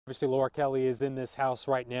Obviously, Laura Kelly is in this house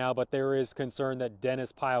right now, but there is concern that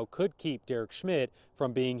Dennis Pyle could keep Derek Schmidt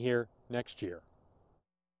from being here next year.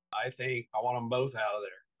 I think I want them both out of there.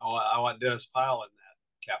 I want Dennis Pyle in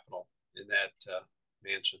that Capitol, in that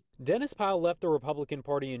mansion. Dennis Pyle left the Republican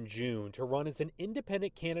Party in June to run as an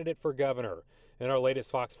independent candidate for governor. In our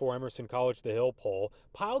latest Fox 4 Emerson College The Hill poll,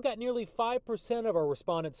 Pyle got nearly 5% of our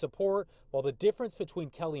respondents' support, while the difference between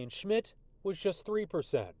Kelly and Schmidt was just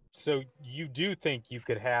 3%. So you do think you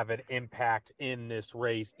could have an impact in this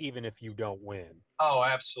race even if you don't win? Oh,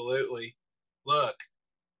 absolutely. Look,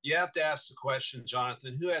 you have to ask the question,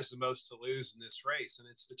 Jonathan, who has the most to lose in this race? And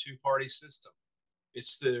it's the two-party system.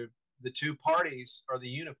 It's the two parties are the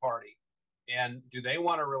uniparty. And do they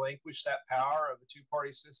want to relinquish that power of a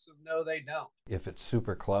two-party system? No, they don't. If it's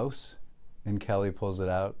super close and Kelly pulls it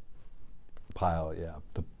out, Pyle, yeah,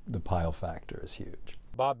 the Pyle factor is huge.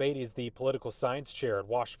 Bob Beatty is the political science chair at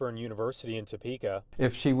Washburn University in Topeka.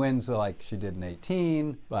 If she wins like she did in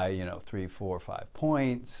 18 by, 3, 4, 5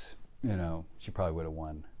 points, she probably would have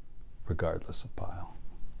won regardless of Pyle.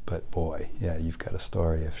 But boy, yeah, you've got a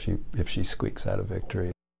story if she squeaks out a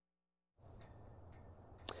victory.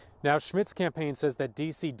 Now, Schmidt's campaign says that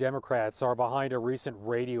D.C. Democrats are behind a recent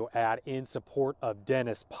radio ad in support of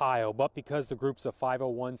Dennis Pyle, but because the group's a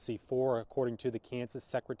 501c4, according to the Kansas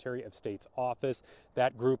Secretary of State's office,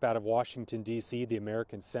 that group out of Washington, D.C., the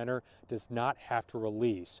American Center, does not have to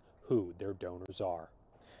release who their donors are.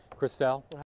 Christelle?